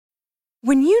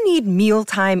When you need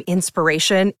mealtime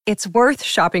inspiration, it's worth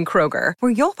shopping Kroger,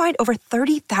 where you'll find over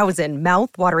 30,000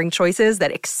 mouth-watering choices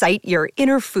that excite your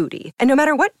inner foodie. And no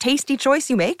matter what tasty choice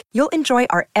you make, you'll enjoy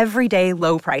our everyday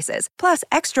low prices, plus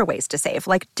extra ways to save,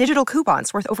 like digital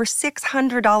coupons worth over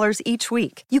 $600 each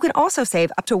week. You can also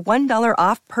save up to $1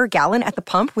 off per gallon at the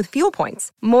pump with fuel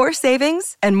points. More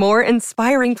savings and more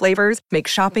inspiring flavors make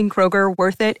shopping Kroger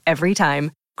worth it every time.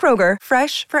 Kroger,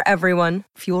 fresh for everyone.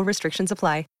 Fuel restrictions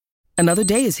apply. Another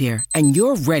day is here, and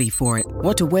you're ready for it.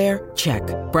 What to wear? Check.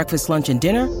 Breakfast, lunch, and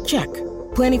dinner? Check.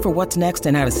 Planning for what's next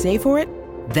and how to save for it?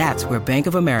 That's where Bank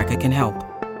of America can help.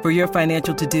 For your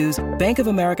financial to-dos, Bank of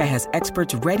America has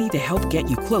experts ready to help get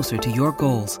you closer to your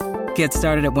goals. Get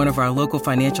started at one of our local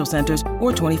financial centers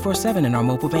or 24/7 in our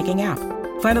mobile banking app.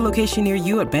 Find a location near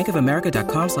you at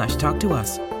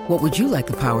bankofamerica.com/talktous. What would you like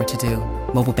the power to do?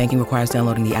 Mobile banking requires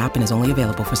downloading the app and is only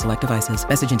available for select devices.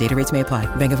 Message and data rates may apply.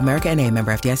 Bank of America N.A.,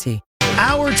 member FDIC.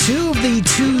 Hour 2 of the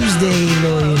Tuesday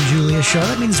Lori and Julia show.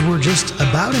 That means we're just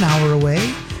about an hour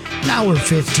away, an hour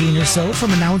 15 or so,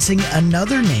 from announcing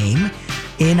another name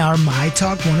in our My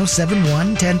Talk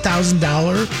 1071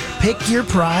 $10,000 Pick Your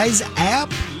Prize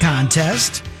app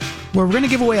contest, where we're going to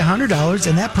give away $100,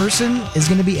 and that person is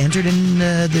going to be entered in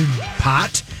the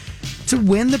pot to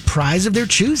win the prize of their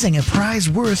choosing, a prize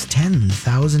worth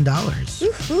 $10,000.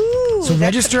 So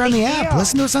register on the app.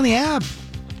 Listen to us on the app.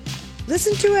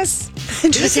 Listen to us.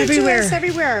 Listen everywhere. To us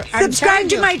everywhere. Subscribe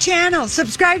to my channel.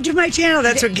 Subscribe to my channel.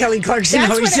 That's what Kelly Clarkson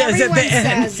always says at the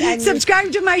end.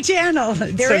 Subscribe to my channel.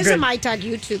 There is a My Talk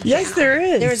YouTube channel. Yes, there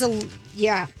is. There's it's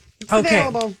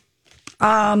available.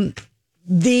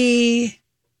 The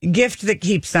gift that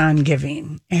keeps on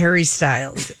giving, Harry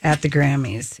Styles at the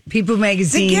Grammys. People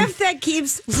Magazine. The gift that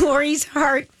keeps Lori's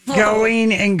heart full.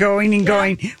 Going and going and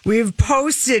going. We've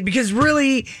posted, because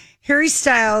really, Harry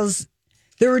Styles,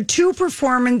 there were 2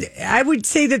 performances. I would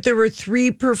say that there were 3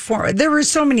 there were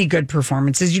so many good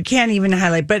performances. You can't even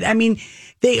highlight. But, I mean,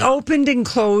 they opened and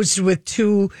closed with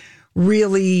 2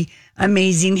 really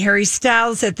amazing. Harry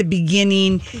Styles at the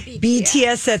beginning,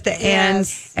 BTS at the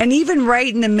end, and even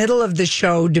right in the middle of the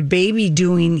show, DaBaby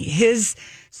doing his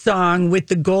song with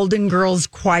the Golden Girls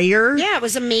Choir. Yeah, it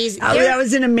was amazing. That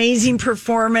was an amazing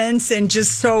performance, and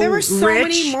just so there were so rich.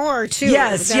 many more, too.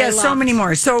 Yes, so many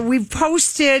more. So we've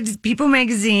posted, People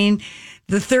Magazine,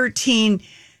 the 13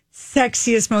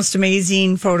 sexiest, most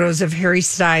amazing photos of Harry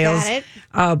Styles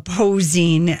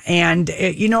posing. And,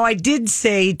 I did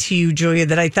say to you, Julia,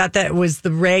 that I thought that was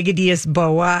the raggediest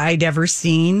boa I'd ever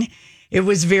seen. It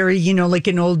was very, like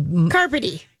an old...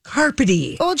 Carpety.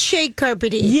 Old shade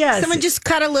carpety. Yes. Someone just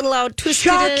cut a little out,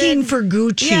 twisted Shocking it. for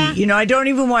Gucci. Yeah. I don't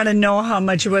even want to know how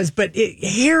much it was, but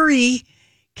Harry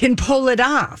can pull it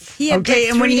off. He had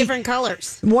 3 different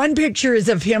colors. One picture is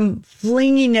of him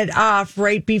flinging it off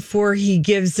right before he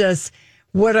gives us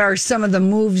what are some of the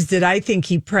moves that I think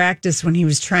he practiced when he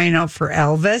was trying out for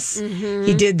Elvis. Mm-hmm.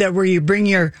 He did that where you bring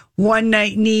your one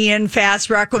night knee in, fast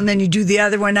rock, and then you do the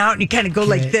other one out, and you kind of go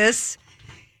like this.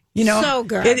 So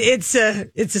good. It's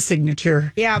a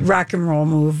signature rock and roll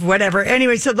move, whatever.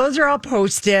 Anyway, so those are all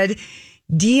posted.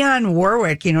 Dionne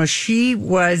Warwick, she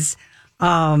was,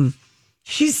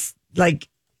 she's like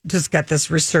just got this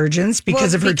resurgence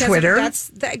because of her Twitter. That's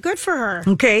good for her.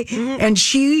 Okay. Mm-hmm. And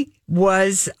she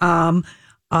was on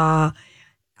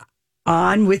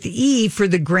with E for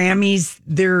the Grammys,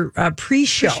 their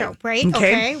pre-show. Right?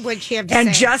 Okay. What'd she have to say?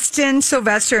 And Justin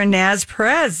Sylvester and Naz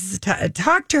Perez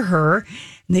talked to her.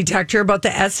 And they talked to her about the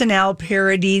SNL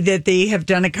parody that they have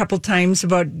done a couple times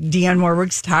about Dionne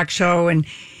Warwick's talk show. And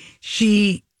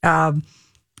she, and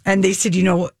they said,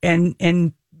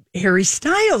 and Harry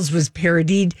Styles was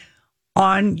parodied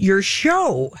on your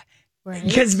show. Right.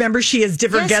 Because remember, she has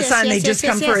different guests on. They just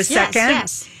come for a second.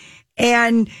 Yes.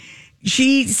 And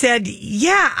she said,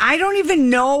 I don't even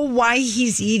know why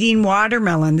he's eating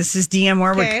watermelon. This is Dionne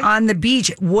Warwick on the beach.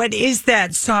 What is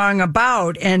that song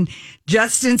about? And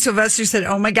Justin Sylvester said,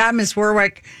 oh my God, Miss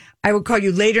Warwick, I will call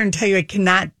you later and tell you I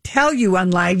cannot tell you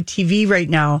on live TV right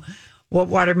now what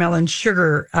watermelon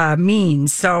sugar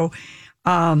means. So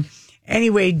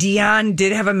anyway, Dionne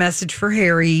did have a message for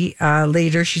Harry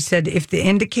later. She said, if the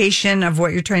indication of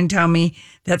what you're trying to tell me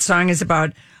that song is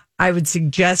about, I would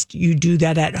suggest you do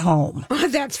that at home. Oh,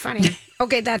 that's funny.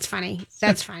 Okay, that's funny.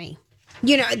 That's funny.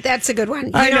 That's a good one.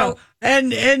 I know.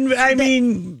 And I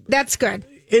mean... That's good.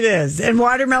 It is. And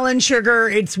watermelon sugar,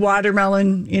 it's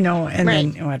watermelon, and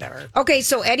then whatever. Okay,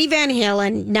 so Eddie Van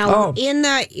Halen, now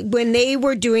when they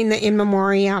were doing the In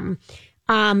Memoriam,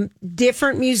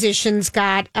 different musicians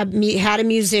had a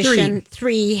musician.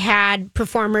 3 had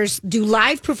performers do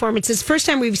live performances. First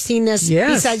time we've seen this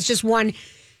besides just one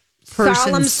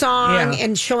solemn song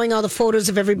and showing all the photos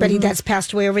of everybody that's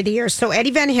passed away over the years. So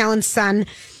Eddie Van Halen's son,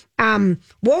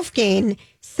 Wolfgang,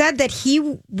 said that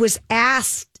he was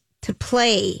asked to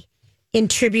play in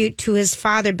tribute to his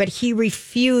father, but he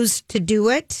refused to do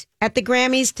it at the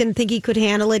Grammys, didn't think he could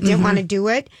handle it, didn't want to do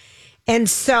it. And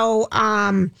so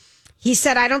he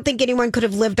said, I don't think anyone could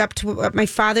have lived up to what my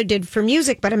father did for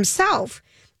music but himself.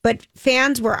 But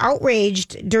fans were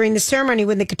outraged during the ceremony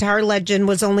when the guitar legend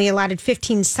was only allotted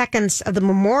 15 seconds of the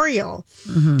memorial.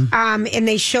 And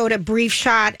they showed a brief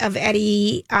shot of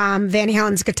Eddie Van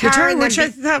Halen's guitar. Which I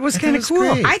thought was kind of cool.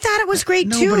 Great. I thought it was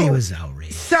great, too. Nobody was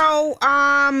outraged. So,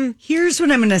 here's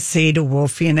what I'm going to say to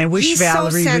Wolfie, and I wish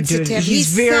Valerie would do it.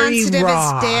 He's very sensitive.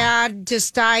 raw. His dad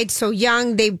just died so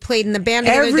young. They played in the band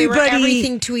together. They were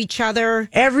everything to each other.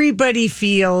 Everybody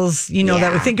feels,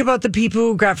 that. Think about the people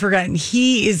who got forgotten.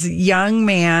 He is a young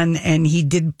man, and he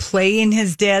did play in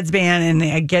his dad's band, and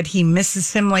I get he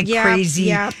misses him like crazy.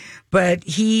 Yeah. But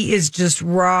he is just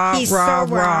raw. He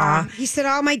said,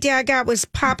 all my dad got was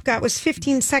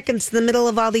 15 seconds in the middle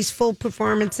of all these full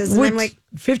performances. And I'm like,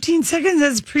 15 seconds,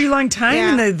 that's a pretty long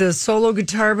time in the solo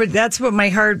guitar, but that's what my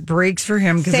heart breaks for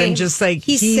him because I'm just like,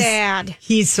 he's sad.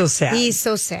 He's so sad. He's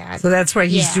so sad. So that's why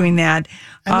he's doing that.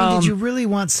 I mean, did you really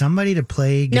want somebody to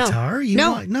play guitar?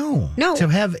 No. No.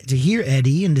 To hear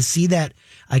Eddie and to see that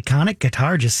iconic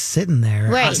guitar just sitting there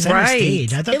center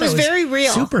stage. I thought it was very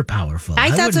real. Super powerful. I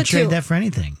thought wouldn't so trade too. that for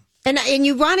anything. And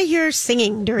you want to hear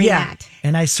singing during that.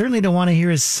 And I certainly don't want to hear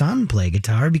his son play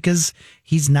guitar because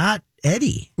he's not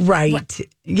Eddie. Right. What?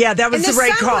 Yeah, that was the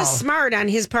right call. Was smart on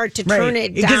his part to turn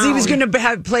it down. Because he was going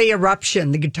to play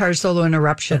Eruption, the guitar solo in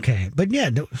Eruption. Okay. But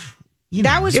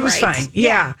that was it was fine.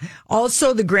 Yeah.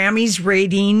 Also, the Grammys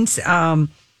ratings,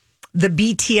 the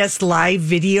BTS live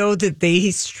video that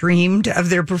they streamed of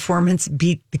their performance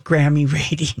beat the Grammy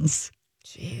ratings.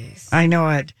 Jeez. I know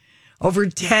it. Over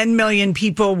 10 million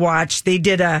people watched. They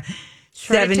did a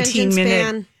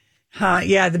 17-minute.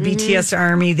 The BTS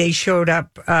Army, they showed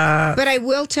up. But I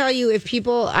will tell you, if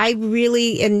people, I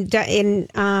really, Donnie,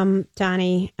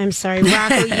 I'm sorry,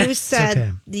 Rocco, you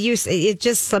said, it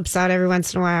just slips out every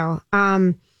once in a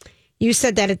while. You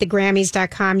said that at the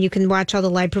Grammys.com, you can watch all the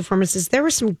live performances. There were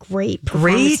some great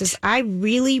performances. I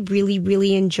really, really,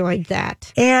 really enjoyed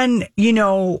that. And,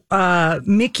 Mickey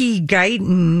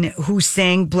Guyton, who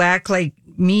sang Black Like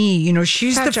Me,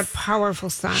 she's such a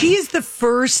powerful song. She is the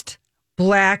first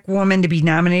Black woman to be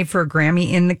nominated for a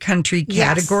Grammy in the country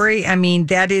category. Yes. I mean,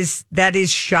 that is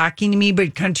shocking to me,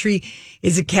 but country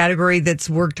is a category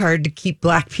that's worked hard to keep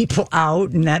Black people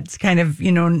out. And that's kind of,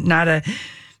 not a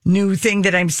new thing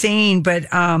that I'm saying,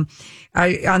 but on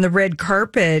the red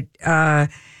carpet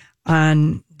on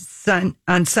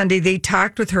Sunday, they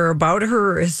talked with her about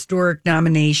her historic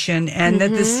nomination and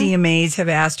that the CMAs have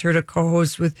asked her to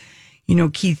co-host with,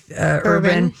 Keith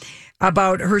Urban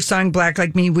about her song Black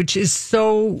Like Me, which is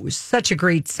such a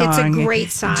great song. It's a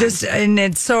great song. And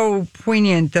it's so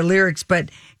poignant, the lyrics. But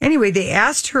anyway, they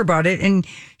asked her about it, and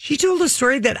she told a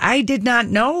story that I did not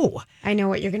know. I know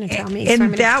what you're going to tell me, and so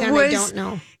I'm that was, I don't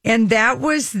know. And that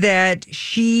was that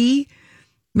she...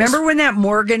 Remember when that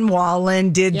Morgan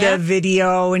Wallen did the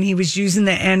video and he was using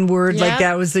the N-word? Like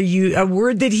that was a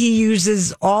word that he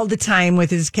uses all the time with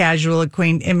his casual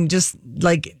acquaintance, and just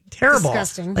like terrible.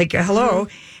 Disgusting. Like, hello.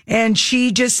 Mm-hmm. And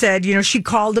she just said, she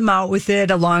called him out with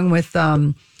it along with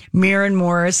Maren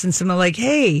Morris and someone like,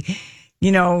 hey,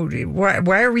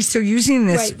 why are we still using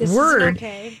this word?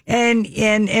 Okay. And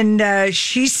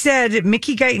she said,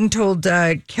 Mickey Guyton told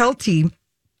Kelty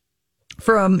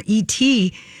from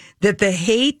E.T. that the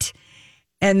hate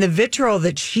and the vitriol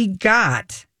that she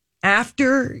got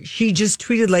after she just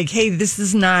tweeted like, hey, this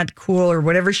is not cool or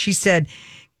whatever she said,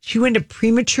 she went to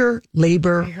premature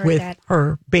labor with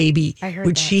her baby,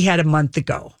 which she had a month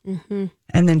ago. Mm-hmm.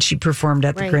 And then she performed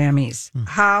at the Grammys. Mm-hmm.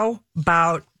 How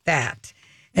about that?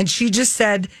 And she just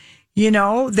said,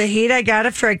 the hate I got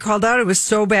after I called out, it was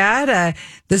so bad.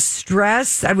 The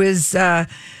stress, I was...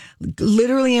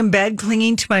 literally in bed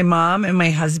clinging to my mom and my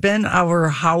husband over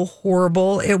how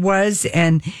horrible it was.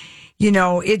 And,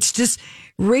 it's just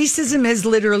racism is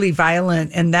literally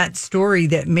violent. And that story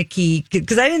that Mickey,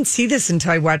 because I didn't see this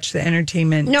until I watched the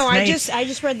Entertainment Tonight. I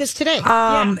just read this today.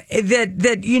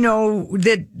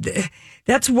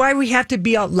 That's why we have to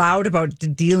be out loud about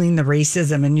dealing the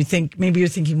racism. And maybe you're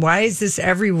thinking, why is this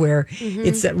everywhere? Mm-hmm.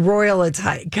 It's royal, it's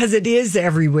high, because it is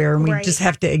everywhere. And we just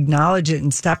have to acknowledge it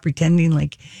and stop pretending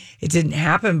like it didn't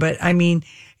happen. But I mean,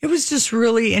 it was just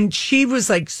really, and she was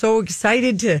like so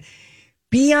excited to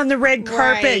be on the red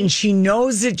carpet, and she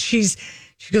knows that she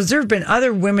goes, there have been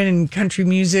other women in country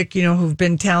music, who've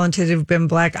been talented, who've been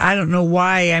Black. I don't know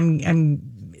why I'm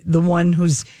the one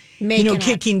who's, Making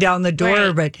kicking down the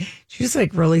door. Right. But she was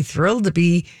like really thrilled to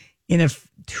be in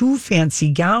two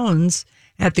fancy gowns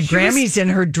at the Grammys,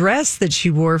 and her dress that she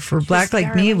wore for Black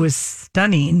Like Me was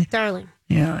stunning. Darling.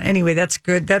 Yeah. Anyway, that's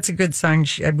good. That's a good song.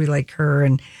 We like her.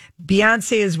 And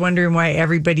Beyonce is wondering why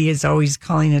everybody is always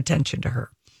calling attention to her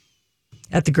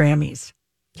at the Grammys.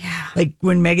 Yeah. Like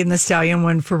when Megan Thee Stallion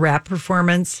won for rap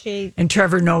performance and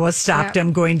Trevor Noah stopped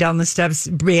him going down the steps.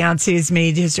 Beyonce has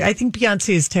made history. I think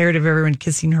Beyonce is tired of everyone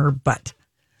kissing her butt.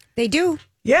 They do.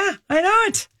 Yeah, I know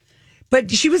it.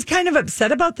 But she was kind of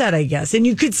upset about that, I guess. And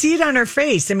you could see it on her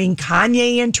face. I mean,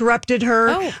 Kanye interrupted her.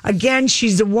 Oh. Again,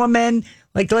 she's a woman.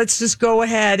 Like, let's just go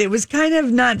ahead. It was kind of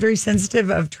not very sensitive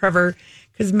of Trevor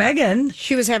because Megan.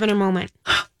 She was having a moment.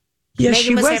 Yes, Megan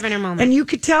she was having her moment. And you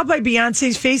could tell by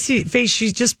Beyonce's face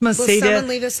she just must say someone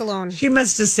leave us alone? She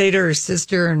must just say to her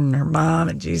sister and her mom,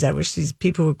 and geez, I wish these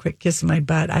people would quit kissing my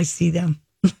butt. I see them.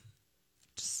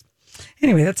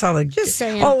 Anyway, that's all. Just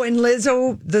saying. Oh, and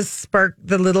Lizzo,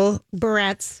 the little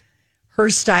barrettes. Her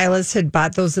stylist had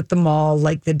bought those at the mall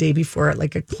like the day before at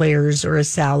like a Claire's or a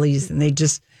Sally's, and they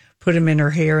just put them in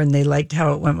her hair, and they liked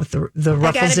how it went with the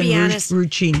ruffles and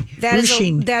ruching.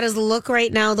 That is the look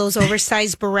right now, those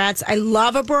oversized barrettes. I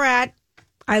love a barrette.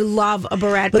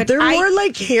 But they're more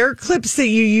like hair clips that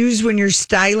you use when you're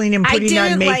styling and putting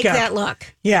on makeup. I didn't like that look.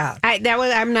 Yeah.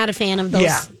 I'm not a fan of those.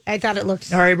 Yeah. I thought it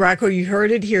looked... All right, Rocco, you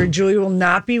heard it here. Julie will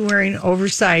not be wearing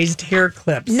oversized hair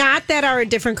clips. Not that are a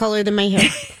different color than my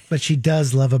hair. But she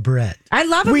does love a barrette. I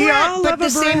love a barrette, all love but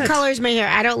a the barrette. Same color as my hair.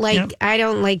 I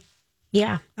don't like...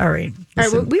 Yeah. All right. All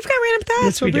right, we've got random thoughts.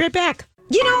 Yes, we'll be right back.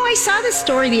 You know, I saw this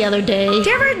story the other day. Did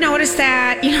you ever notice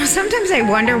that? You know, sometimes I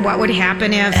wonder what would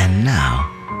happen if... And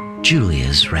now,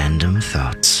 Julia's random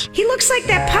thoughts. He looks like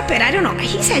that puppet. I don't know.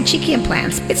 He's had cheeky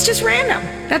implants. It's just random.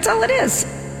 That's all it is.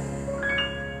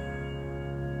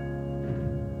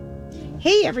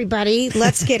 Hey, everybody.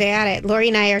 Let's get at it. Lori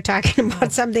and I are talking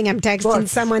about something. I'm texting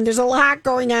someone. There's a lot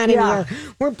going on in here.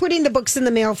 We're putting the books in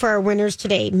the mail for our winners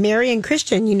today. Mary and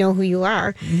Christian, you know who you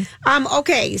are. Mm-hmm.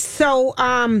 Okay, so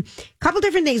a couple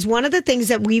different things. One of the things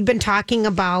that we've been talking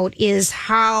about is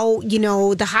how,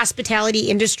 the hospitality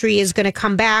industry is going to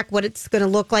come back, what it's going to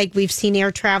look like. We've seen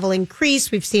air travel increase.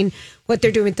 We've seen what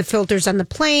they're doing with the filters on the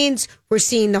planes. We're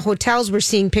seeing the hotels. We're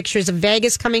seeing pictures of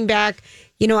Vegas coming back.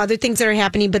 Other things that are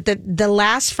happening. But the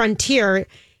last frontier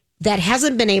that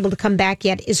hasn't been able to come back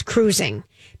yet is cruising,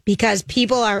 because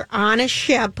people are on a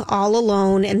ship all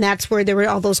alone, and that's where there were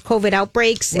all those COVID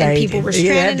outbreaks, and people were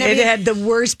stranded. It had the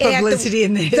worst publicity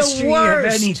in the history of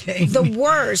anything. The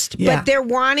worst. Yeah. But they're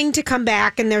wanting to come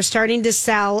back, and they're starting to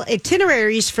sell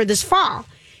itineraries for this fall.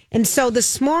 And so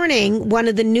this morning, one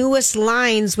of the newest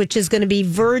lines, which is going to be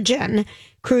Virgin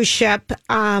cruise ship.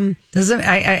 I'm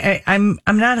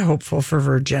not hopeful for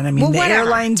Virgin. I mean, the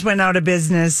airlines went out of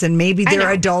business, and maybe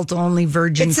they're adult only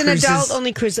Virgin cruises. It's an adult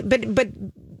only cruise, but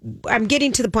I'm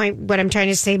getting to the point. What I'm trying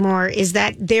to say more is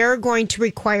that they're going to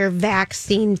require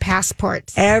vaccine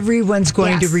passports. Everyone's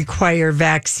going to require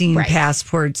vaccine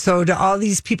passports. So to all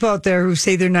these people out there who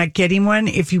say they're not getting one,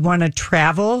 if you want to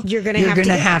travel, you're going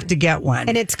to have to get one,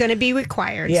 and it's going to be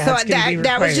required. Yeah, so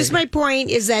that was just my point.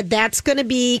 Is that's going to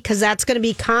be, because that's going to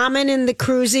be common in the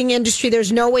cruising industry.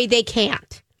 There's no way they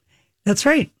can't. That's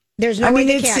right. There's no way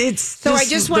they can't. So I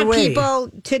just want people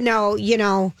to know,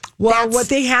 Well, what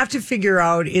they have to figure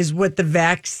out is what the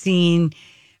vaccine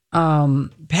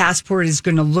passport is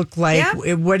going to look like,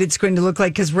 what it's going to look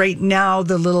like. Because right now,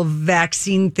 the little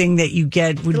vaccine thing that you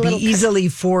get would be easily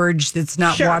forged. It's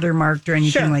not watermarked or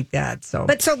anything like that. So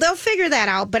they'll figure that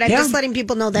out. But I'm just letting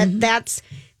people know that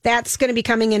that's going to be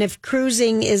coming. And if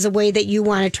cruising is a way that you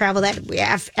want to travel,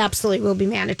 that absolutely will be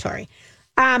mandatory.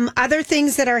 Other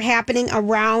things that are happening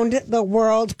around the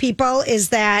world, people, is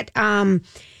that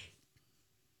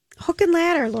Hook and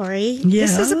Ladder, Lori.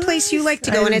 Yes, this is a place you like to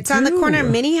go, and it's on the corner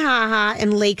of Minnehaha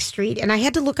and Lake Street. And I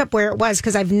had to look up where it was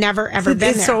because I've never, ever been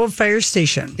there. It's a fire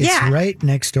station. It's right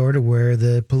next door to where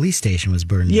the police station was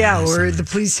burned down. Yeah, where the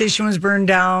police station was burned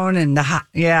down. And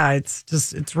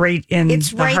it's right in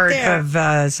the heart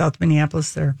of South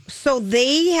Minneapolis there. So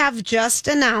they have just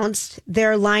announced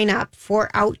their lineup for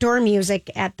outdoor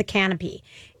music at the Canopy.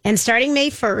 And starting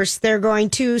May 1st, they're going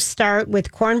to start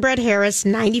with Cornbread Harris'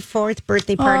 94th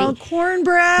birthday party. Oh,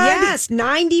 Cornbread! Yes,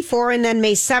 94. And then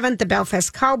May 7th, the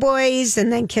Belfast Cowboys,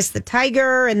 and then Kiss the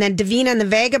Tiger, and then Davina and the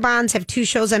Vagabonds have 2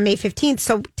 shows on May 15th.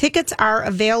 So tickets are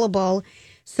available.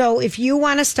 So if you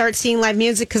want to start seeing live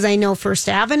music, because I know First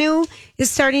Avenue is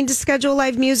starting to schedule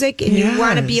live music, and you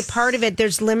want to be a part of it,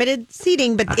 there's limited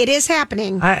seating, but it is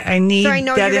happening. I need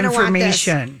that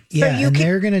information. Yeah, so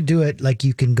they're going to do it like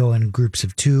you can go in groups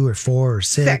of 2 or 4 or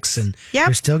 6, and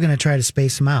they're still going to try to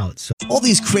space them out. So. All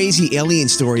these crazy alien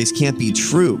stories can't be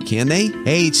true, can they?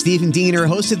 Hey, it's Stephen Diener,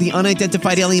 host of the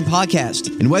Unidentified Alien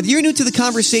Podcast. And whether you're new to the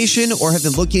conversation or have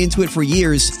been looking into it for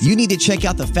years, you need to check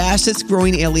out the fastest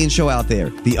growing alien show out there,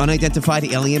 the Unidentified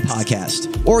Alien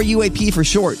Podcast, or UAP for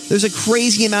short. There's a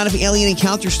crazy amount of alien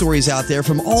encounter stories out there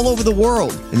from all over the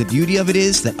world. And the beauty of it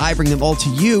is that I bring them all to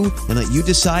you and let you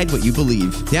decide what you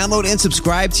believe. Download and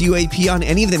subscribe to UAP on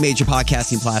any of the major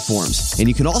podcasting platforms. And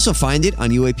you can also find it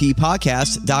on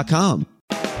UAPpodcast.com.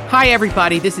 Hi,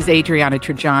 everybody. This is Adriana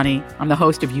Trajani. I'm the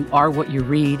host of You Are What You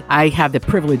Read. I have the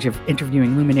privilege of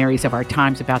interviewing luminaries of our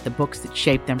times about the books that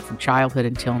shaped them from childhood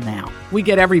until now. We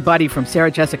get everybody from Sarah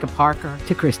Jessica Parker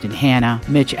to Kristen Hanna,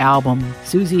 Mitch Albom,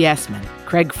 Susie Essman,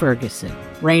 Craig Ferguson,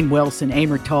 Rainn Wilson,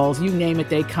 Amor Tolls, you name it,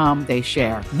 they come, they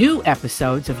share. New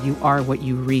episodes of You Are What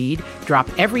You Read drop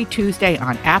every Tuesday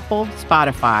on Apple,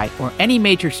 Spotify, or any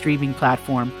major streaming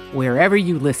platform wherever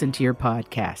you listen to your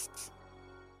podcasts.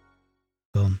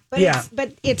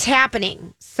 But it's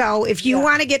happening. So if you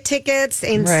want to get tickets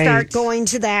and start going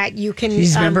to that, you can.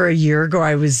 Remember a year ago,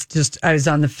 I was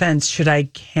on the fence. Should I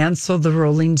cancel the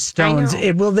Rolling Stones?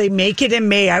 Will they make it in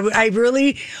May? I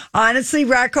really, honestly,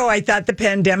 Rocco, I thought the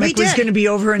pandemic was going to be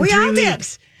over in 3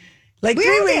 weeks. Like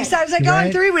 3 weeks. I was like,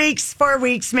 in 3 weeks, 4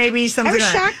 weeks, maybe something. I was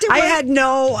shocked. I had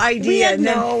no idea. We had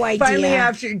no idea. Finally,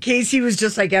 after Casey was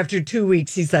just like, after 2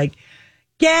 weeks, he's like,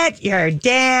 get your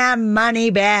damn money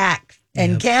back.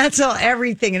 And cancel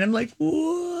everything. And I'm like,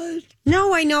 what?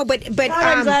 No, I know, but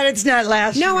I'm glad it's not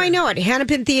last year. No, I know it.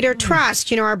 Hennepin Theater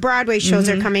Trust, our Broadway shows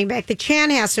are coming back. The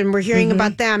Chanhassen, we're hearing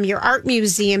about them. Your art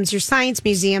museums, your science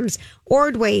museums,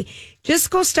 Ordway. Just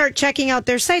go start checking out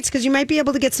their sites because you might be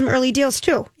able to get some early deals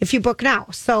too if you book now.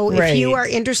 So if you are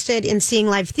interested in seeing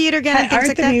live theater again, and things aren't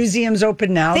like the museums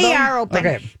open now? They are open.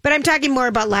 Okay. But I'm talking more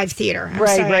about live theater.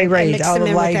 Right. All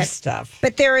the live stuff.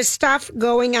 But there is stuff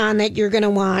going on that you're going to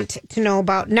want to know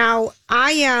about. Now,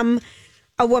 I am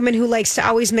a woman who likes to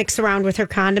always mix around with her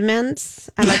condiments.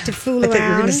 I like to fool around. I thought you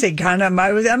were going to say condom.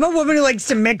 I'm a woman who likes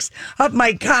to mix up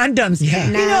my condoms. Yeah.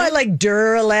 No. I like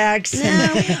Duralax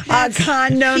and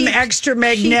condom, extra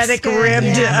magnetic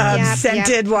ribbed,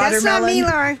 scented watermelon. That's not me,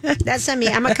 Laura. That's not me.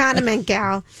 I'm a condiment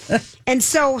gal. And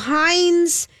so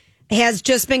Heinz has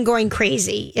just been going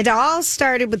crazy. It all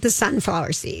started with the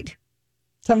sunflower seed.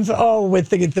 With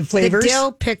the flavors? The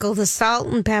dill pickle, the salt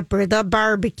and pepper, the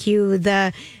barbecue,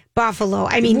 the buffalo.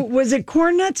 I mean, was it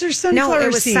corn nuts or sunflower seeds? No,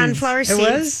 it was sunflower seeds.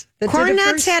 It was? Corn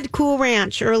nuts had Cool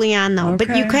Ranch early on, though. Okay.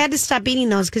 But you had to stop eating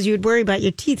those because you would worry about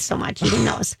your teeth so much eating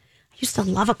those. I used to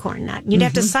love a corn nut. You'd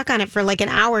have to suck on it for like an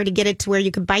hour to get it to where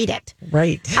you could bite it.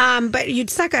 Right. But you'd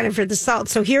suck on it for the salt.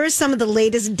 So here are some of the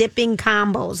latest dipping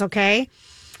combos, okay?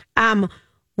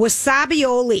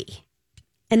 Wasabioli.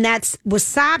 And that's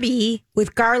wasabi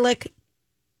with garlic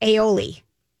aioli.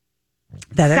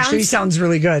 That actually sounds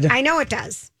really good. I know it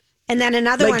does. And then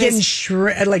another one is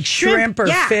shrimp or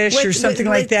fish or something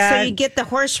like that. So you get the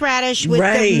horseradish with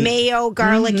the mayo,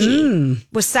 garlicky,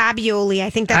 wasabioli. I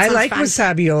think that's I like fun.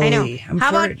 Wasabioli. I know. How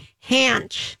about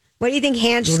Hanch? What do you think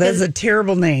Hanch is? Well, that's a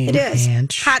terrible name. It is.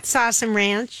 Hanch. Hot sauce and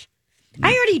ranch.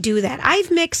 I already do that. I've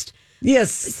mixed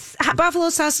buffalo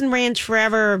sauce and ranch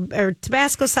forever, or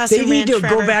Tabasco sauce and ranch forever. They need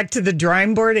to go back to the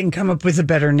drawing board and come up with a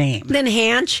better name. Then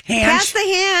Hanch. Pass the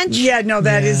Hanch. Yeah, no,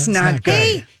 that is not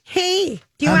good. Hey,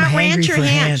 do you want ranch or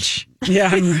Hanch? Yeah.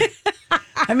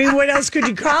 I mean, what else could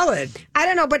you call it? I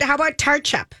don't know, but how about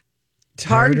tarchup?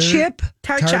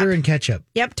 Tartar and ketchup.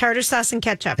 Yep, tartar sauce and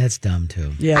ketchup. That's dumb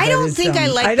too. Yeah, I don't think dumb. I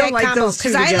like that combo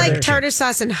because I like together. tartar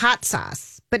sauce and hot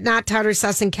sauce, but not tartar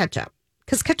sauce and ketchup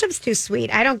because ketchup's too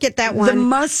sweet. I don't get that one. The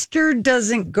mustard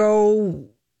doesn't go,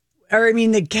 or I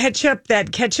mean, that ketchup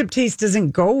taste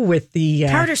doesn't go with the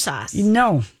tartar sauce.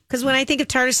 No, because when I think of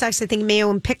tartar sauce, I think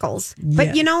mayo and pickles.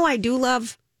 But I do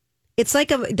love. It's like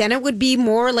then it would be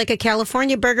more like a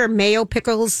California burger, mayo,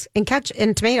 pickles, and ketchup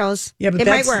and tomatoes. Yeah, but it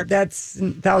might work. That's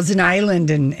Thousand Island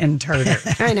and tartar.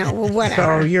 I know. Well,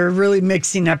 whatever. So you're really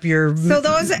mixing up your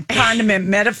condiment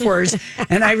metaphors,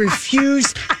 and I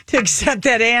refuse to accept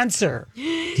that answer.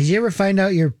 Did you ever find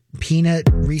out your peanut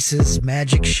Reese's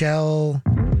Magic Shell?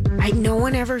 No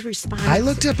one ever responded. I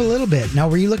looked up a little bit. Now,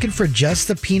 were you looking for just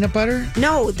the peanut butter?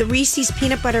 No, the Reese's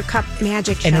Peanut Butter Cup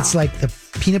Magic Shell. And it's like the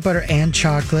peanut butter and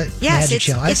chocolate Magic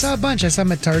Shell. I saw a bunch. I saw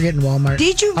them at Target and Walmart.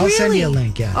 Did you really? I'll send you a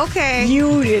link, yeah. Okay.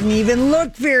 You didn't even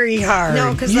look very hard.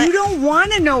 No, because you don't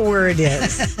want to know where it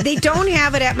is. They don't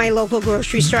have it at my local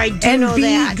grocery store. I do know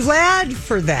that. And be glad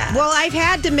for that. Well, I've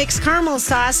had the mixed caramel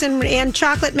sauce and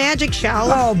chocolate Magic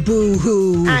Shell. Oh,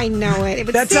 boo-hoo. I know it.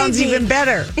 That sounds even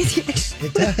better.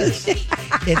 It does.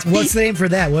 What's the name for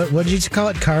that? What did you call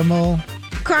it? Caramel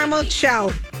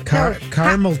shell.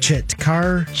 Caramel chit.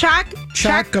 Choc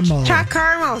caramel.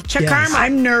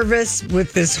 I'm nervous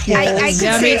with this whole I could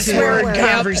say a swear word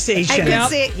conversation. I could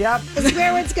say a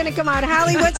swear word's going to come out.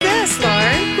 Holly, what's this,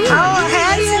 Lauren?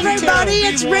 Hey everybody,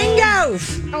 it's Ringo.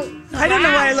 Oh, I don't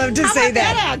know why I love to say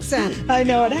that accent. I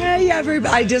know it. Hey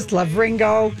everybody, I just love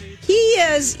Ringo.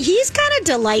 He's kind of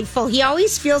delightful. He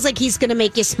always feels like he's going to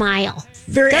make you smile.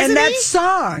 And that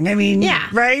song, I mean,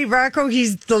 right, Rocco?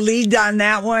 He's the lead on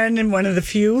that one and one of the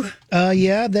few.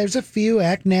 Yeah, there's a few.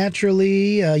 Act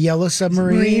Naturally, Yellow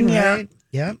Submarine, right?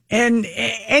 Yeah. And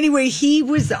anyway, he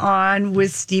was on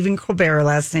with Stephen Colbert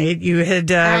last night. You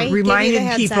had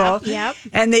reminded people. Yep.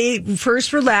 And they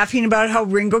first were laughing about how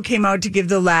Ringo came out to give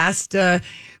the last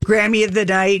Grammy of the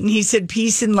night. And he said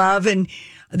peace and love. And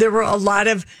there were a lot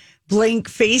of blank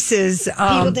faces.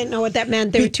 People didn't know what that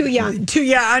meant. They were too young.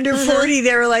 Under 40.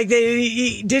 They were like,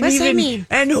 they didn't What's even. that mean?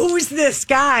 And who's this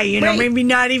guy? You know, Right. maybe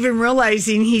not even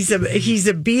realizing he's a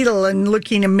Beatle and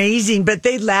looking amazing. But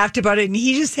they laughed about it, and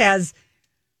he just has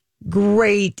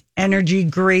great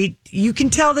energy. You can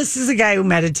tell this is a guy who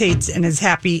meditates and is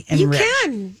happy and rich.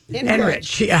 You can. And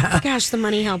rich. Yeah. Gosh, the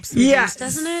money helps sometimes,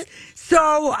 doesn't it?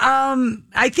 So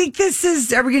I think this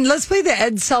is, let's play the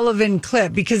Ed Sullivan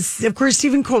clip because, of course,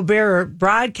 Stephen Colbert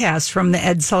broadcasts from the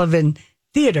Ed Sullivan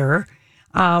Theater,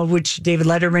 which David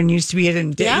Letterman used to be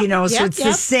in, so it's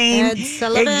the same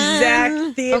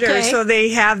exact theater. Okay. So they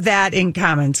have that in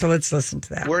common. So let's listen to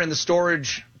that. We're in the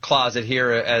storage closet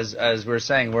here, as we're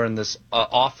saying. We're in this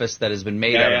office that has been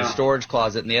made out of the storage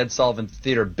closet in the Ed Sullivan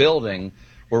Theater building.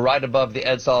 We're right above the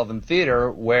Ed Sullivan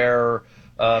Theater where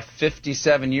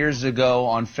 57 years ago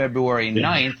on February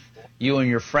 9th, you and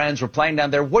your friends were playing down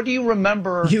there. What do you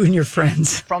remember? You and your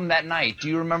friends. From that night? Do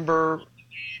you remember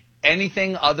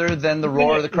anything other than the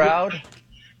roar of the crowd?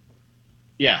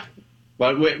 Yeah.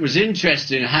 Well, it was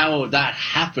interesting how that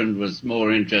happened was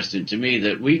more interesting to me,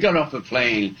 that we got off a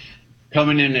plane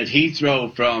coming in at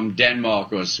Heathrow from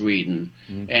Denmark or Sweden,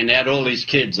 and they had all these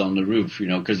kids on the roof,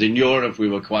 because in Europe we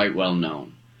were quite well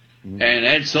known. And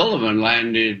Ed Sullivan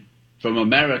landed from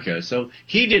America, so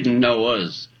he didn't know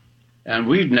us, and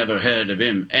we'd never heard of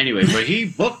him anyway, but he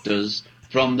booked us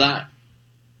from that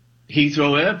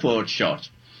Heathrow airport shot.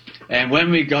 And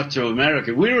when we got to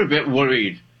America, we were a bit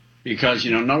worried because,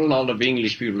 not a lot of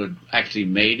English people had actually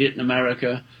made it in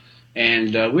America,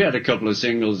 and we had a couple of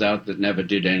singles out that never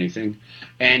did anything.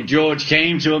 And George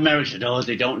came to America and said,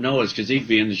 they don't know us, because he'd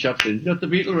be in the shop saying, got the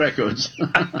Beatle records.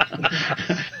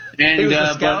 And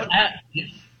but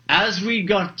as we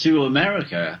got to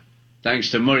America,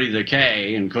 thanks to Murray the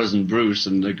K and Cousin Bruce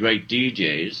and the great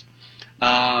DJs,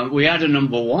 we had a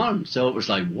number one. So it was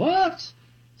like, what?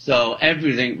 So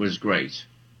everything was great,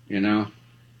 Yeah,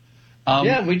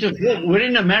 we're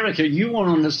in America. You won't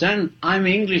understand. I'm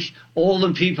English. All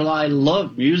the people I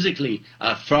love musically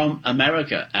are from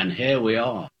America, and here we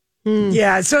are.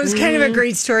 Yeah, so it's kind of a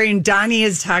great story. And Donnie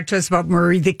has talked to us about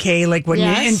Murray the K, like what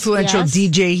an influential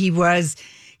DJ he was,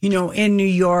 in New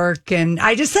York. And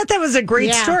I just thought that was a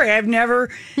great story. I've never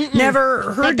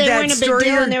heard they that weren't a big story.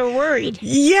 deal and they were worried.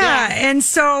 Yeah, and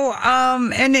so,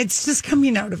 and it's just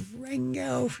coming out of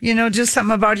Ringo, just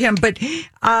something about him. But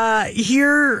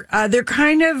here, they're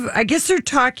kind of, I guess they're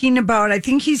talking about, I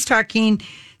think he's talking,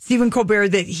 Stephen Colbert,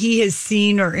 that he has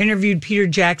seen or interviewed Peter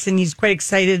Jackson. He's quite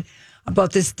excited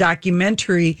about this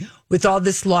documentary with all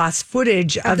this lost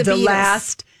footage of the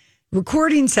last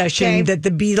recording session that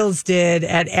the Beatles did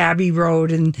at Abbey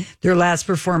Road and their last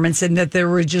performance, and that there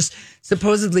were just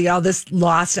supposedly all this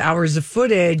lost hours of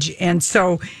footage. And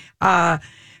so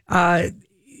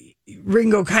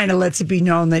Ringo kind of lets it be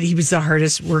known that he was the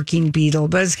hardest working Beatle,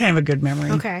 but it's kind of a good memory.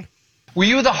 Okay. Were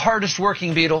you the hardest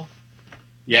working Beatle?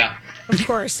 Yeah. Of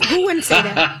course. Who wouldn't say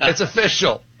that? It's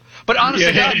official. But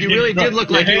honestly, God, you really did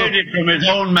look like you heard it from his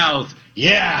own mouth.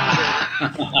 Yeah.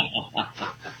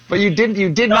 But you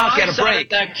did not get a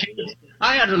break.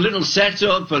 I had a little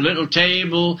setup, a little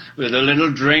table with a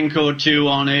little drink or two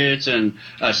on it, and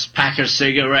a pack of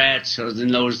cigarettes, because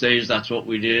in those days that's what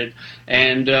we did.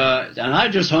 And I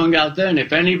just hung out there, and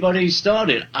if anybody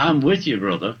started, I'm with you,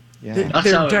 brother. Yeah. They're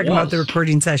talking about the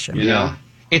recording session.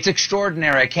 It's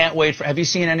extraordinary. I can't wait for. Have you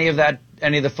seen any of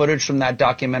the footage from that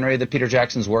documentary that Peter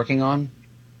Jackson's working on?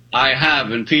 I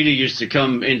have, and Peter used to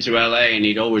come into LA and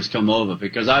he'd always come over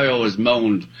because I always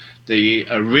moaned the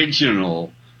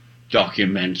original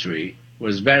documentary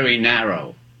was very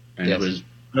narrow and it was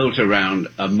built around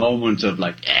a moment of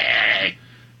like,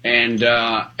 and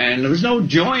there was no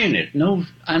joy in it. No,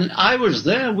 and I was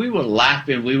there. We were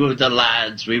laughing. We were the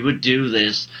lads. We would do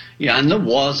this. Yeah, and there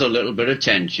was a little bit of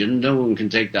tension. No one can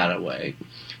take that away.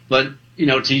 But, you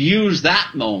know, to use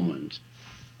that moment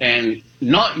and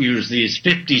not use these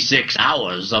 56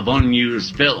 hours of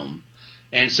unused film.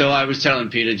 And so I was telling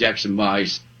Peter Jackson my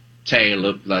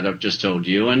tale that I've just told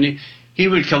you, and he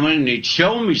would come in and he'd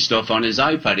show me stuff on his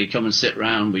iPad. He'd come and sit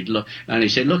around, we'd look, and he'd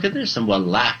say, look at this, and we're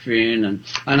laughing. And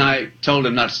I told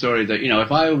him that story that, you know,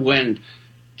 if I went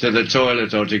to the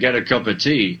toilet or to get a cup of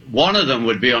tea, one of them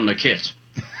would be on the kit.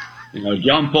 You know,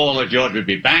 John Paul or George would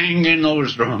be banging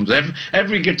those drums.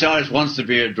 Every guitarist wants to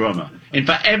be a drummer. In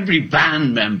fact, every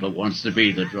band member wants to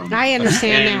be the drummer. I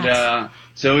understand that.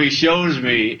 So he shows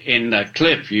me in that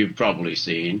clip you've probably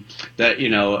seen that, you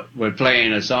know, we're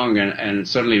playing a song and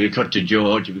suddenly we cut to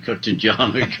George, we cut to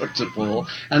John, we cut to Paul,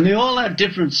 and they all had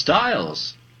different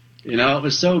styles. You know, it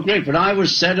was so great. But I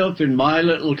was set up in my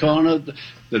little corner,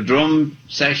 the drum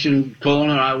session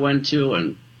corner I went to,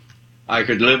 and I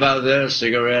could live out there,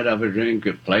 cigarette, have a drink,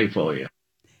 could play for you.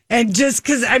 And just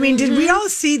because, I mean, did we all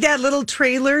see that little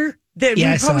trailer that we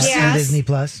I saw it on Disney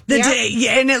Plus.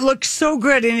 And it looks so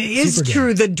good. And it is Super true.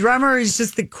 good. The drummer is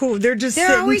just the cool. They're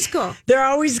always cool. They're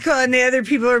always cool. And the other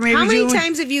people are maybe How many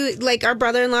times have you, like our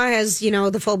brother-in-law has, you know,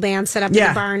 the full band set up in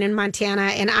the barn in Montana,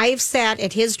 and I've sat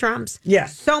at his drums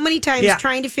so many times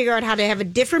trying to figure out how to have a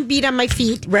different beat on my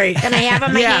feet than I have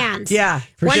on my hands. Yeah,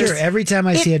 for sure. Every time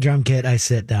I see a drum kit, I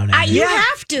sit down. You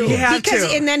have to.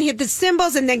 And then hit the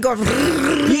cymbals and then go.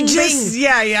 You just,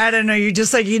 I don't know. You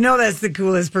just like, you know, that's the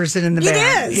coolest person in the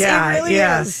band. It is. Yeah, it really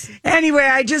is. Anyway,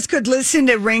 I just could listen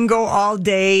to Ringo all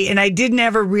day, and I didn't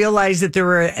ever realize that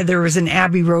there was an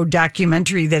Abbey Road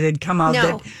documentary that had come out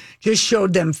that just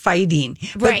showed them fighting.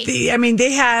 Right. But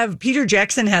they have, Peter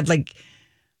Jackson had like,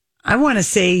 I want to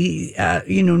say,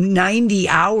 90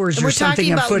 hours or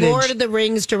something of footage. We're talking about Lord of the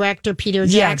Rings director Peter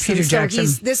Jackson. Peter Jackson.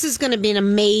 So this is going to be an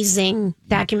amazing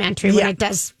documentary when it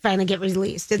does finally get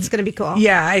released. It's going to be cool.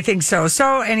 Yeah, I think so.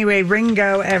 So anyway,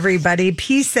 Ringo, everybody,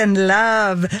 peace and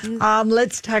love.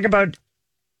 Let's talk about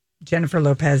Jennifer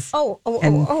Lopez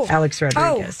and Alex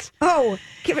Rodriguez.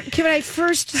 Can I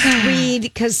first read,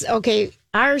 because,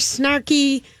 our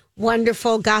snarky,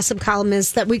 wonderful gossip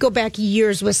columnist that we go back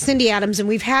years with, Cindy Adams, and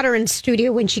we've had her in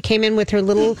studio when she came in with her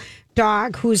little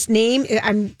dog, whose name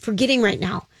I'm forgetting right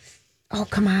now. Oh,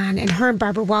 come on. And her and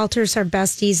Barbara Walters are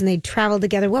besties, and they traveled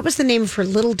together. What was the name of her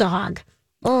little dog?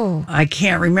 Oh, I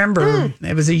can't remember.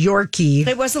 It was a Yorkie.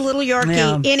 It was a little Yorkie.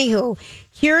 Yeah. Anywho,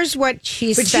 here's what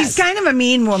she says. But she's kind of a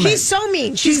mean woman. She's so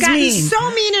mean. She's gotten mean. So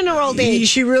mean in her old age.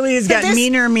 She really has gotten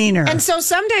meaner and meaner. And so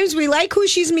sometimes we like who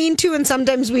she's mean to, and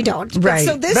sometimes we don't. Right.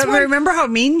 But remember how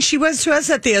mean she was to us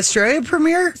at the Australia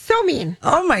premiere? So mean.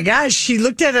 Oh my gosh. She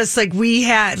looked at us like we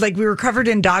were covered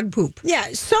in dog poop. Yeah,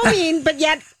 so mean, but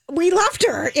yet we loved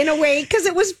her in a way because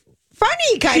it was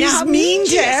funny, kind of. She's mean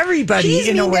to everybody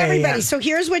in a way. Everybody. Yeah. So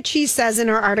here's what she says in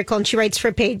her article, and she writes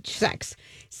for Page 6.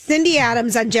 Cindy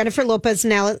Adams on Jennifer Lopez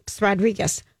and Alex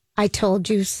Rodriguez. I told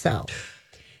you so.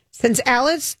 Since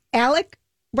Alec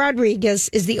Rodriguez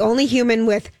is the only human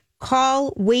with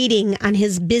call waiting on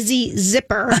his busy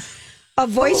zipper, a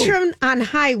voice from on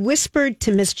high whispered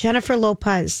to Miss Jennifer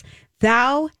Lopez,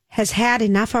 "Thou has had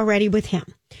enough already with him.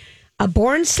 A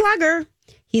born slugger,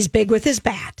 he's big with his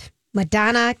bat."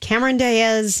 Madonna, Cameron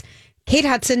Diaz, Kate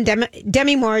Hudson,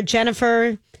 Demi Moore,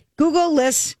 Jennifer. Google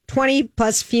lists 20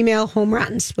 plus female home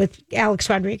runs with Alex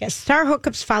Rodriguez. Star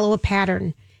hookups follow a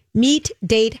pattern: meet,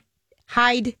 date,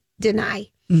 hide, deny.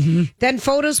 Mm-hmm. Then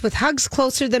photos with hugs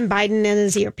closer than Biden and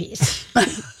his earpiece.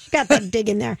 She got that dig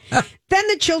in there. Then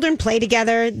the children play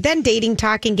together. Then dating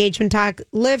talk, engagement talk,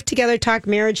 live together talk,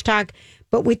 marriage talk.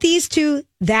 But with these two,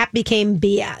 that became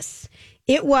BS.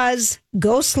 It was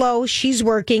go slow, she's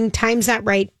working, time's not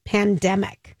right,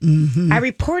 pandemic. Mm-hmm. I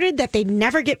reported that they'd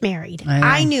never get married.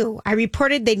 I knew. I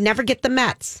reported they'd never get the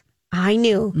Mets. I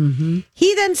knew. Mm-hmm.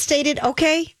 He then stated,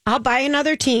 okay, I'll buy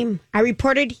another team. I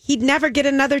reported he'd never get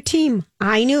another team.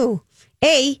 I knew.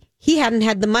 A, he hadn't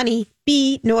had the money.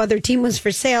 B, no other team was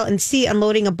for sale. And C,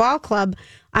 unloading a ball club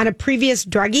on a previous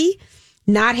druggie,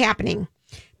 not happening.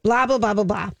 Blah, blah, blah, blah,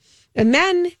 blah. And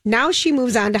then now she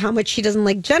moves on to how much she doesn't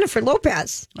like Jennifer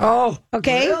Lopez. Oh,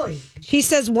 okay. Really? She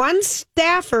says one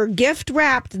staffer gift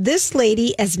wrapped this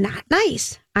lady as not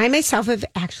nice. I myself have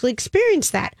actually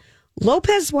experienced that.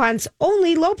 Lopez wants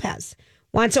only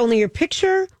her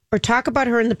picture or talk about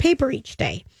her in the paper each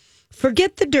day.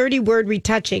 Forget the dirty word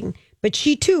retouching, but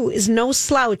she too is no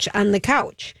slouch on the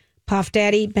couch. Puff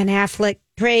Daddy, Ben Affleck,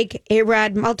 Drake,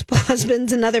 A-Rod, multiple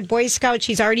husbands, another Boy Scout.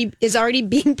 Is already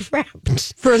being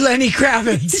prepped for Lenny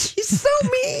Kravitz. She's so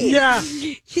mean. Yeah.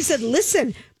 She said,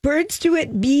 listen, birds do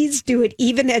it, bees do it,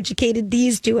 even educated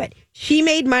these do it. She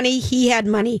made money, he had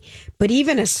money, but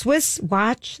even a Swiss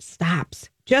watch stops.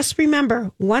 Just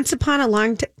remember, once upon a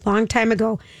long time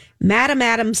ago, Madam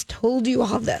Adams told you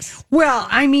all this. Well,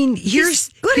 I mean, here's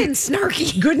good and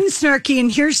snarky. Good and snarky.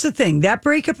 And here's the thing. That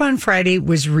breakup on Friday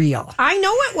was real. I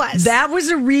know it was. That was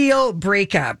a real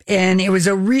breakup. And it was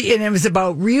it was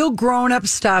about real grown-up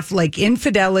stuff like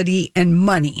infidelity and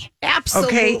money.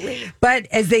 Absolutely. Okay? But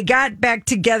as they got back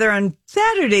together on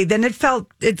Saturday, then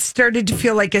it started to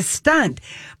feel like a stunt.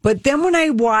 But then when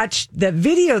I watched the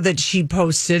video that she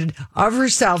posted of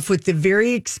herself with the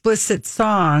very explicit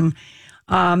song,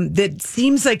 that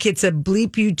seems like it's a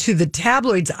bleep you to the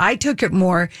tabloids. I took it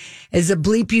more as a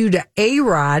bleep you to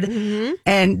A-Rod. Mm-hmm.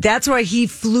 And that's why he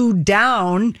flew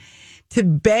down to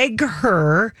beg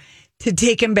her to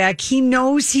take him back. He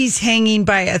knows he's hanging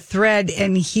by a thread,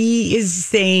 and he is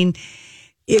saying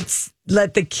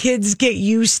let the kids get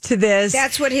used to this.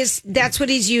 That's what he's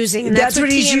using. And that's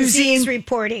what he's using. Is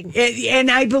reporting.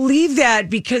 And I believe that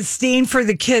because staying for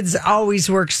the kids always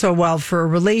works so well for a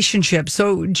relationship.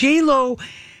 So J-Lo,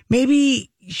 maybe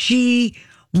she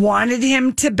wanted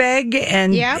him to beg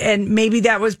and maybe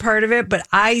that was part of it, but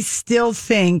I still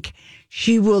think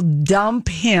she will dump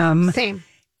him. Same.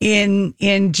 In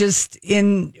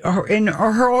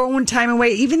her own time away.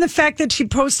 Even the fact that she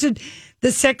posted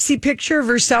the sexy picture of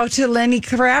herself to Lenny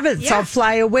Kravitz, I'll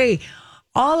fly away.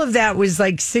 All of that was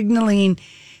like signaling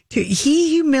he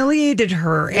humiliated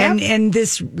her. Yep. And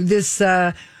this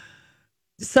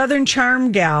Southern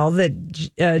Charm gal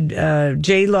that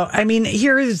J-Lo, I mean,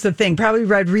 here is the thing. Probably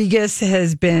Rodriguez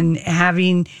has been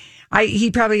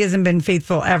he probably hasn't been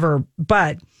faithful ever,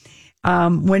 but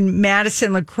when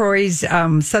Madison LaCroix's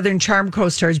Southern Charm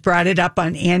co-stars brought it up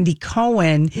on Andy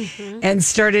Cohen and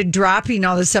started dropping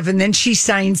all this stuff, and then she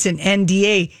signs an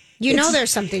NDA.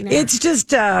 There's something there. It's just,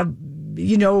 J-Lo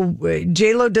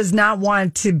does not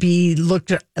want to be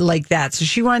looked like that. So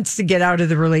she wants to get out of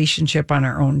the relationship on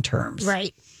her own terms.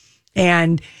 Right.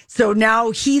 And so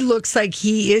now he looks like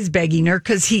he is begging her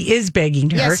because he is begging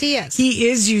her. Yes, he is. He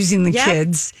is using the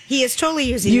kids. He is totally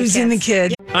using the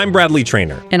kids. I'm Bradley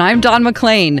Trainer. And I'm Don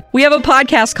McClain. We have a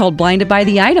podcast called Blinded by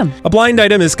the Item. A blind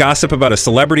item is gossip about a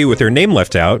celebrity with their name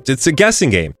left out. It's a guessing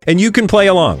game, and you can play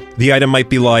along. The item might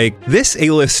be like, this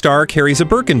A-list star carries a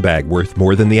Birkin bag worth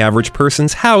more than the average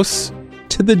person's house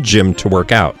to the gym to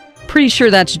work out. Pretty sure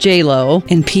that's J-Lo.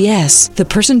 And P.S. the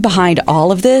person behind all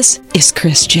of this is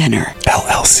Kris Jenner,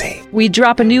 LLC. We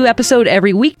drop a new episode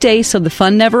every weekday so the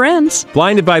fun never ends.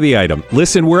 Blinded by the Item.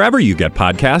 Listen wherever you get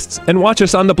podcasts and watch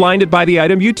us on the Blinded by the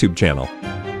Item YouTube channel.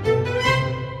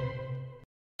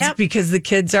 Yep. Because the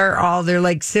kids they're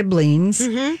like siblings.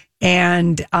 Mm-hmm.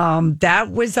 And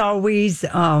that was always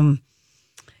my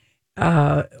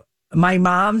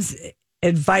mom's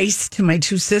advice to my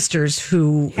two sisters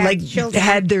who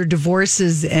had their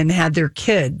divorces and had their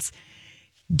kids.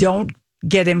 Don't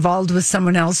get involved with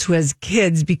someone else who has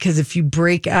kids, because if you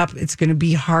break up, it's going to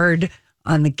be hard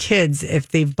on the kids if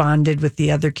they've bonded with the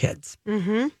other kids.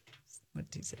 Mm-hmm.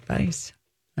 What's his advice?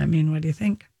 I mean, what do you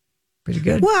think? Pretty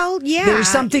good. Well, yeah. There's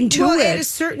something to it. At a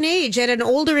certain age. At an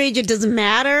older age, it doesn't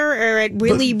matter. Or at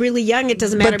really young, it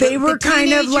doesn't matter. But they were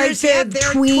kind of like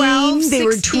tween. 12, they 16,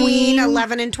 were tween.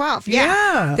 11 and 12.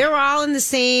 Yeah. They were all in the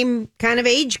same kind of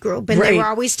age group, and they were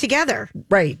always together.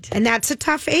 Right. And that's a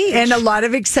tough age. And a lot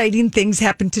of exciting things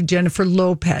happened to Jennifer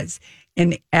Lopez.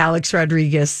 And Alex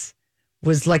Rodriguez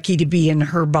was lucky to be in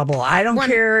her bubble. I don't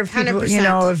care if people,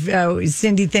 if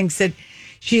Cindy thinks that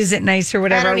she isn't nice or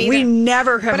whatever. We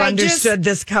never have understood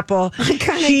this couple.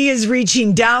 She is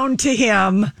reaching down to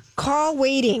him. Call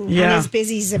waiting on his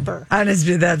busy zipper.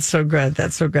 That's so good.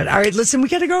 That's so good. All right, listen, we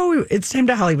got to go. It's time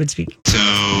to Hollywood Speak. So,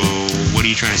 what are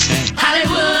you trying to say?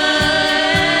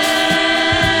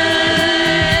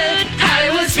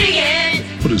 Hollywood speaking.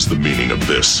 What is the meaning of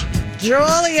this?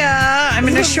 Julia, I'm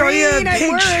going to show you a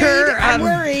picture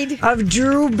of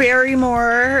Drew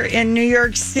Barrymore in New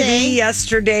York City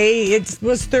yesterday. It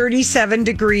was 37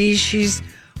 degrees. She's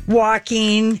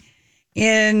walking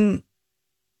in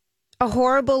a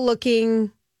horrible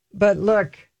looking. But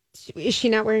look. Is she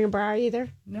not wearing a bra either?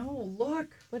 No, look.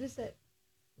 What is it?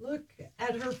 Look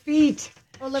at her feet.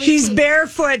 She's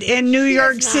barefoot in New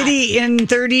York City in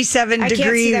 37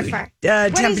 degree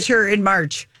temperature in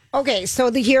March. Okay, so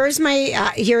here's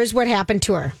what happened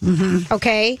to her. Mm-hmm.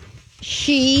 Okay,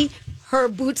 her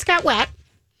boots got wet.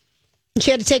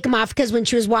 She had to take them off because when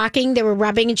she was walking, they were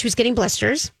rubbing and she was getting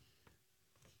blisters.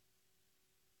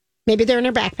 Maybe they're in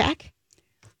her backpack.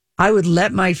 I would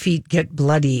let my feet get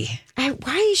bloody.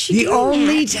 Why is she the doing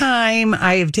only that? time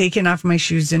I have taken off my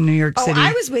shoes in New York City?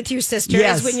 I was with you, sister.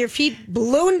 Yes. Is when your feet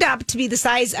ballooned up to be the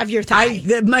size of your thigh.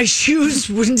 My shoes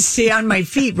wouldn't stay on my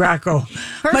feet, Rocco.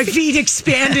 My feet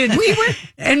expanded.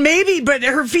 But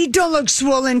her feet don't look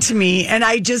swollen to me. And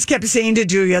I just kept saying to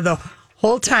Julia the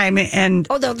whole time. And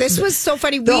although this was so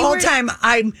funny, the whole time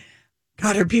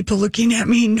God, are people looking at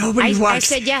me? Nobody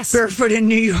walks barefoot in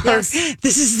New York. Yes.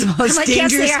 This is the most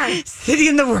dangerous city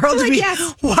in the world to be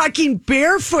walking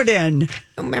barefoot in.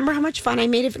 Remember how much fun I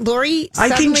made of Lori? I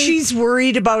think she's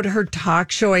worried about her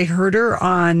talk show. I heard her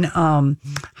on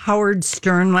Howard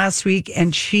Stern last week,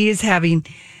 and she is having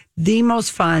the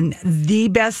most fun, the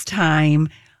best time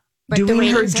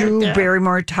doing her Drew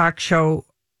Barrymore talk show.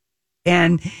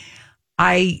 And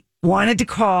I wanted to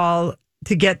call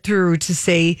to get through to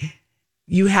say,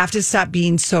 you have to stop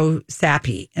being so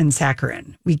sappy and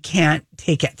saccharine. We can't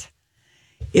take it.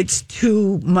 It's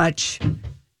too much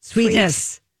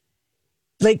sweetness.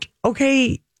 Like,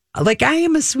 okay, like I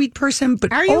am a sweet person,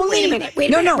 but are you? Wait a minute.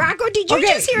 No. Rocco, did you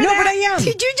just hear that? No, but I am.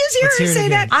 Did you just hear her say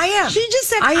that? I am. She just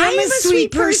said, I am a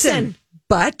sweet person.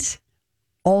 But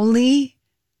only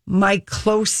my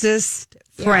closest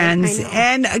friends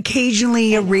and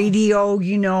occasionally a radio,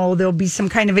 there'll be some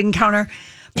kind of encounter.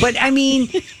 But I mean,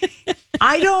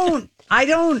 I don't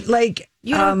like,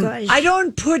 I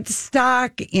don't put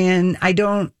stock in,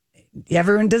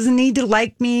 everyone doesn't need to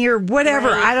like me or whatever.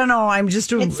 Right. I don't know.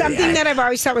 It's something that I've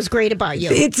always thought was great about you.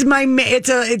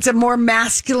 It's a more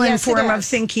masculine form of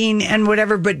thinking and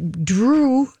whatever. But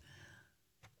Drew,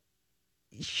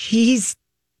 it's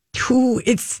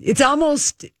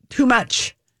almost too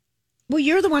much. Well,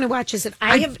 you're the one who watches it.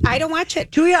 I don't watch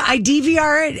it. Julia, I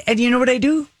DVR it, and you know what I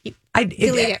do? I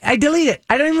delete it.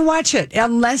 I don't even watch it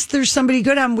unless there's somebody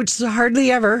good on, which is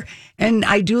hardly ever. And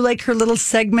I do like her little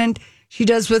segment she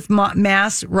does with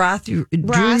Ross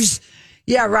Matthews.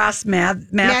 Yeah. Ross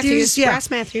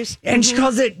Matthews. And she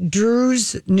calls it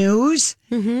Drew's News.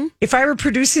 Mm-hmm. If I were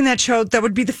producing that show, that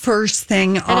would be the first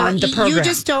thing on the program. You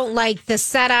just don't like the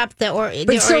setup, I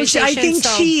think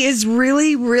she is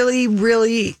really, really,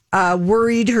 really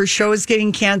worried her show is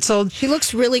getting canceled. She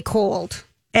looks really cold.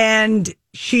 And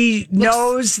she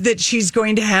knows that she's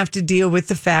going to have to deal with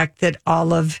the fact that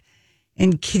Olive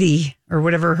and Kitty, or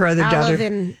whatever her other daughter,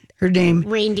 her name,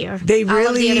 Reindeer. They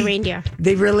really, the other reindeer.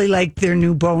 They really like their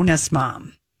new bonus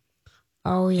mom.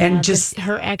 Oh yeah, and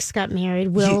her ex got married,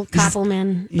 Will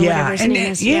Koppelman. Whatever his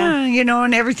name is.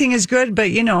 And everything is good,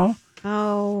 but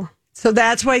Oh, so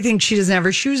that's why I think she doesn't have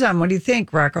her shoes on. What do you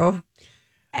think, Rocco?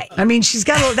 I mean,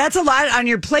 that's a lot on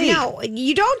your plate. No,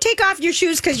 you don't take off your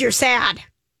shoes because you're sad.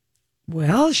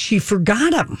 Well, she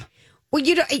forgot them. Well,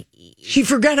 she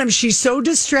forgot them. She's so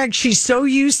distracted. She's so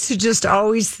used to just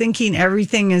always thinking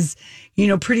everything is,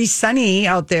 pretty sunny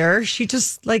out there. She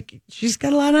just she's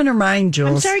got a lot on her mind, Jules.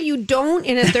 I'm sorry, you don't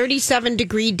in a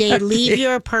 37-degree day leave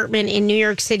your apartment in New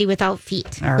York City without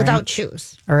feet, without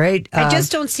shoes. All right. I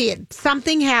just don't see it.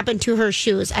 Something happened to her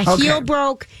shoes. A heel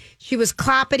broke. She was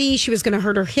cloppity. She was going to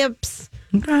hurt her hips.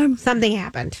 Okay. Something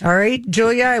happened. All right,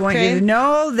 Julia, I want you to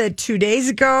know that 2 days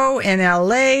ago in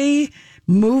LA,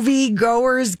 movie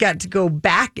goers got to go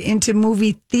back into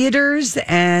movie theaters,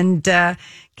 and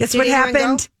guess what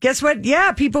happened? Guess what?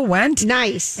 Yeah, people went.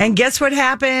 Nice. And guess what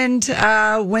happened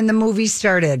when the movie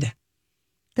started?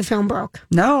 The film broke.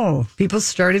 No, people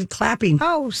started clapping.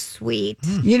 Oh, sweet.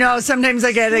 Sometimes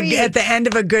at the end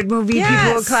of a good movie,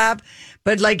 people will clap.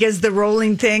 But as the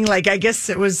rolling thing, I guess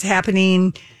it was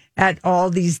happening at all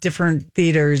these different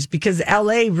theaters because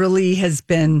LA really has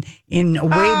been in a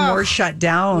way more shut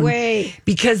down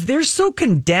because they're so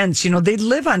condensed. They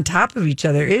live on top of each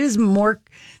other. It is more,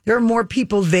 there are more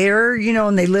people there,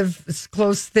 and they live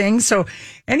close things. So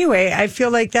anyway, I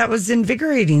feel like that was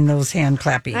invigorating, those hand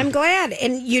clapping. I'm glad.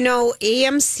 And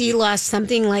AMC lost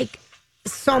something like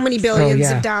so many billions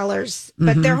of dollars,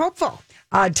 but they're hopeful.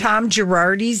 Tom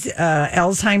Girardi's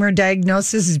Alzheimer's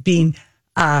diagnosis is being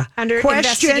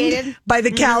questioned by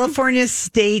the California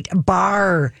State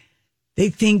Bar. They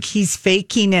think he's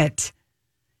faking it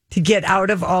to get out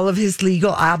of all of his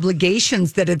legal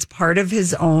obligations, that it's part of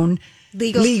his own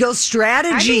legal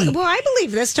strategy. I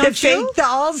believe this, don't you? To fake the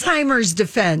Alzheimer's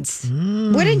defense.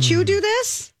 Wouldn't you do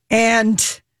this?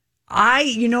 And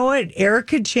you know what?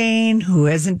 Erica Jane, who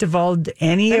hasn't divulged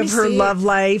any of her love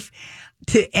life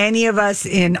to any of us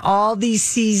in all these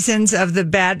seasons of the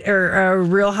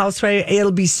Real Housewives,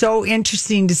 it'll be so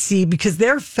interesting to see because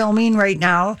they're filming right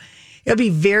now. It'll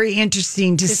be very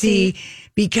interesting to see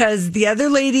because the other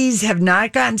ladies have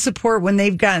not gotten support when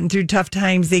they've gotten through tough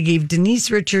times. They gave Denise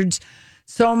Richards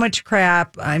so much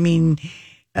crap. I mean,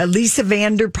 Lisa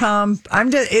Vanderpump.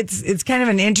 It's kind of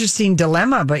an interesting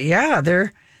dilemma, but yeah,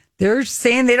 they're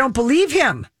saying they don't believe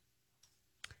him,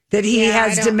 that he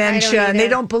has dementia, and they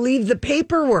don't believe the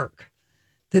paperwork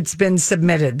that's been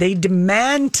submitted. They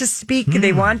demand to speak.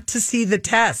 They want to see the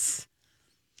tests.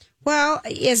 Well,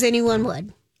 as anyone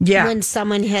would. Yeah. When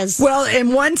someone has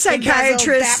and one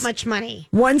psychiatrist that much money.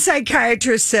 One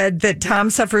psychiatrist said that Tom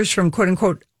suffers from quote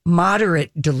unquote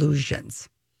moderate delusions.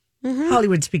 Mm-hmm.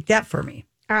 Hollywood, speak that for me.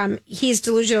 He's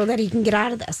delusional that he can get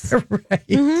out of this. Right.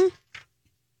 Mm-hmm.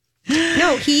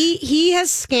 No, he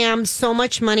has scammed so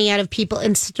much money out of people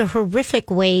in such a horrific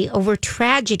way over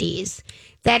tragedies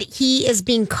that he is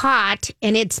being caught,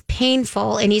 and it's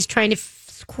painful, and he's trying to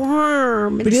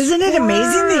squirm. But isn't it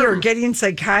amazing that you're getting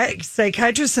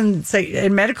psychiatrists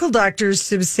and medical doctors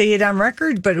to say it on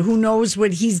record, but who knows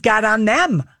what he's got on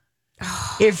them?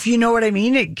 If you know what I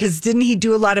mean? Because didn't he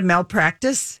do a lot of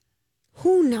malpractice?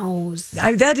 Who knows?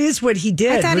 That is what he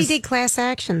did. I thought he did class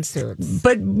action suits.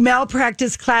 But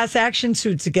malpractice class action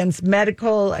suits against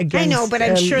medical, against I know, but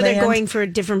I'm sure they're land. going for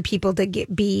different people to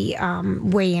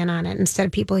weigh in on it instead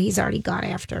of people he's already got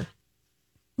after.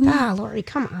 Lori,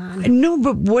 come on. No,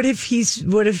 but what if he's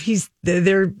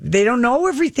they don't know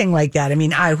everything like that. I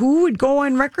mean, who would go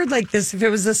on record like this if it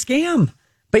was a scam?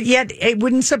 But yet it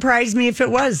wouldn't surprise me if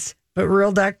it was. But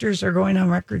real doctors are going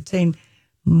on record saying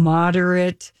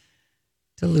moderate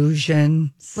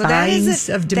delusion, signs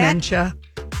of dementia.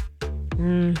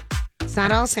 It's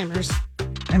not Alzheimer's.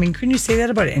 I mean, couldn't you say that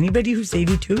about anybody who's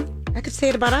 82? I could say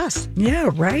it about us.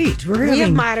 Yeah, right. We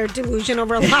have moderate delusion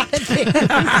over a lot of things.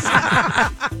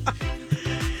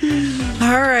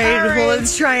 All right. Well,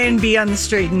 let's try and be on the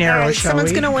straight and narrow, shall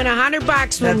someone's we? going to win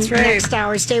 $100 That's right. next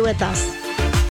hour. Stay with us.